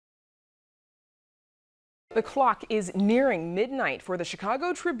The clock is nearing midnight for the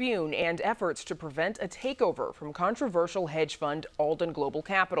Chicago Tribune and efforts to prevent a takeover from controversial hedge fund Alden Global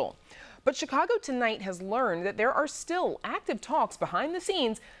Capital. But Chicago Tonight has learned that there are still active talks behind the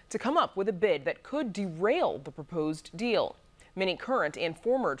scenes to come up with a bid that could derail the proposed deal. Many current and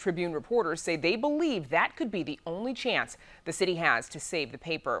former Tribune reporters say they believe that could be the only chance the city has to save the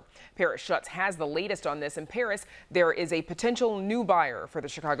paper. Paris Schutz has the latest on this. In Paris, there is a potential new buyer for the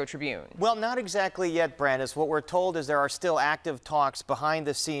Chicago Tribune. Well, not exactly yet, Brandis. What we're told is there are still active talks behind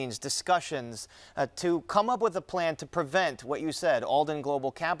the scenes, discussions to come up with a plan to prevent what you said, Alden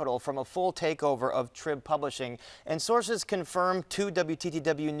Global Capital, from a full takeover of Trib Publishing. And sources confirm to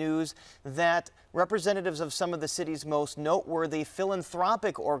WTTW News that representatives of some of the city's most noteworthy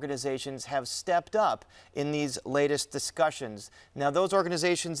philanthropic organizations have stepped up in these latest discussions. Now, those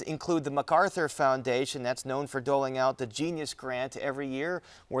organizations include the MacArthur Foundation, that's known for doling out the Genius Grant every year,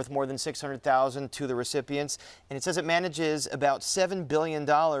 worth more than $600,000 to the recipients. And it says it manages about $7 billion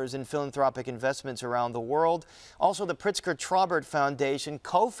in philanthropic investments around the world. Also, the Pritzker Traubert Foundation,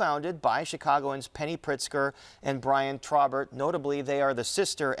 co-founded by Chicagoans Penny Pritzker and Brian Traubert. Notably, they are the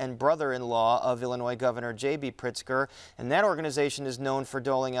sister and brother-in-law of Illinois Governor J.B. Pritzker, and that organization is known for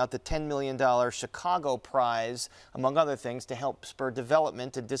doling out the $10 million Chicago Prize, among other things, to help spur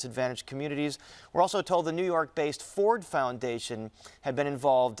development in disadvantaged communities. We're also told the New York-based Ford Foundation had been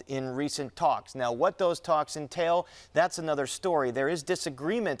involved in recent talks. Now, what those talks entail, that's another story. There is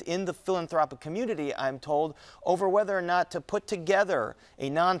disagreement in the philanthropic community, I'm told, over whether or not to put together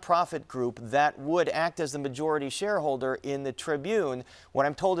a nonprofit group that would act as the majority shareholder in the Tribune. What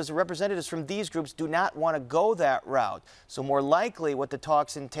I'm told is the representatives from these groups do not want to go that route. So more likely what the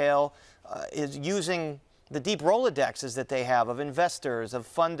talks entail is using the deep Rolodexes that they have of investors, of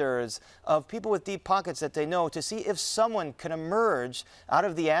funders, of people with deep pockets that they know to see if someone can emerge out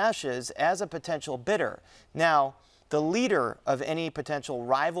of the ashes as a potential bidder. Now, the leader of any potential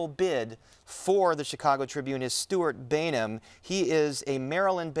rival bid for the Chicago Tribune is Stuart Bainum. He is a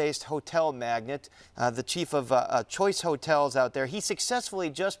Maryland-based hotel magnate, the chief of Choice Hotels out there. He successfully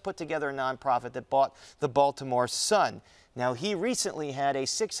just put together a nonprofit that bought the Baltimore Sun. Now, he recently had a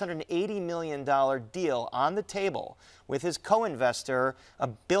 $680 million deal on the table with his co-investor, a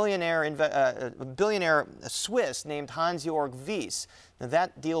billionaire Swiss named Hans-Jörg Wyss. Now,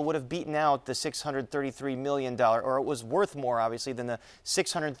 that deal would have beaten out the $633 million, or it was worth more, obviously, than the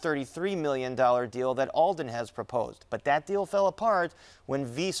 $633 million deal that Alden has proposed. But that deal fell apart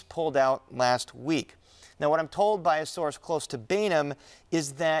when Wyss pulled out last week. Now, what I'm told by a source close to Bainum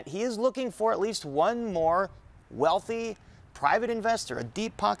is that he is looking for at least one more wealthy private investor, a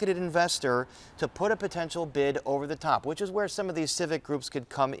deep-pocketed investor, to put a potential bid over the top, which is where some of these civic groups could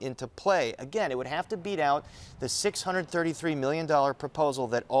come into play. Again, it would have to beat out the $633 million proposal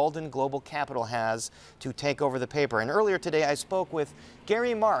that Alden Global Capital has to take over the paper. And earlier today, I spoke with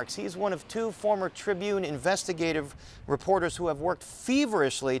Gary Marks. He's one of two former Tribune investigative reporters who have worked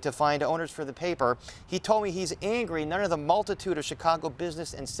feverishly to find owners for the paper. He told me he's angry none of the multitude of Chicago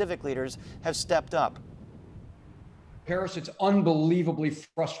business and civic leaders have stepped up. Paris, it's unbelievably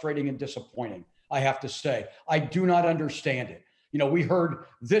frustrating and disappointing, I have to say. I do not understand it. You know, we heard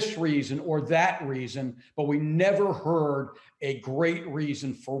this reason or that reason, but we never heard a great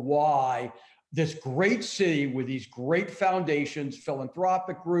reason for why this great city with these great foundations,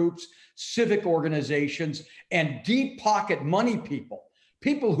 philanthropic groups, civic organizations, and deep pocket money people,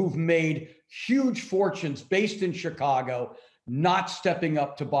 people who've made huge fortunes based in Chicago, not stepping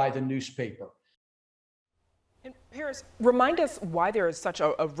up to buy the newspaper. And Paris, remind us why there is such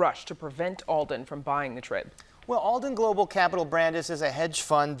a rush to prevent Alden from buying the Trib. Well, Alden Global Capital, Brandis, is a hedge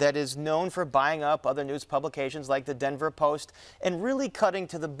fund that is known for buying up other news publications like the Denver Post and really cutting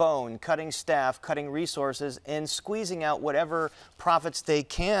to the bone, cutting staff, cutting resources, and squeezing out whatever profits they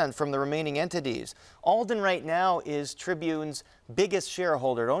can from the remaining entities. Alden right now is Tribune's biggest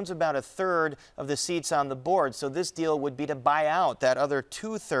shareholder. It owns about a third of the seats on the board, so this deal would be to buy out that other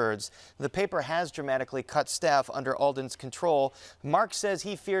two-thirds. The paper has dramatically cut staff under Alden's control. Mark says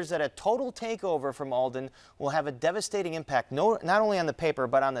he fears that a total takeover from Alden will have a devastating impact not only on the paper,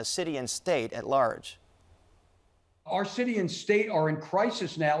 but on the city and state at large. Our city and state are in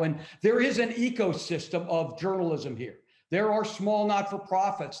crisis now, and there is an ecosystem of journalism here. There are small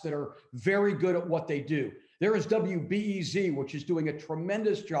not-for-profits that are very good at what they do. There is WBEZ, which is doing a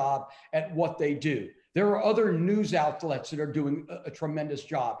tremendous job at what they do. There are other news outlets that are doing a tremendous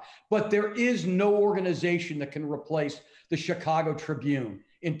job. But there is no organization that can replace the Chicago Tribune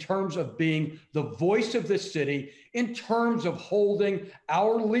in terms of being the voice of the city, in terms of holding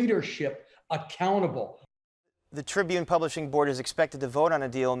our leadership accountable. The Tribune Publishing Board is expected to vote on a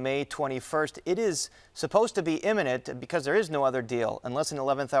deal May 21st. It is supposed to be imminent because there is no other deal unless an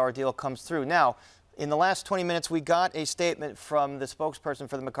 11th hour deal comes through. Now, in the last 20 minutes, we got a statement from the spokesperson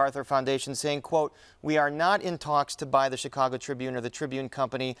for the MacArthur Foundation saying, quote, "We are not in talks to buy the Chicago Tribune or the Tribune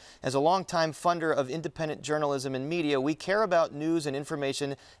Company. As a longtime funder of independent journalism and media, we care about news and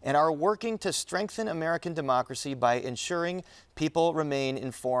information and are working to strengthen American democracy by ensuring people remain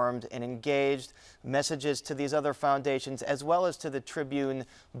informed and engaged." Messages to these other foundations as well as to the Tribune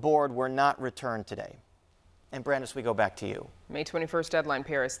board were not returned today. And Brandis, we go back to you. May 21st deadline,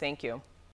 Paris. Thank you.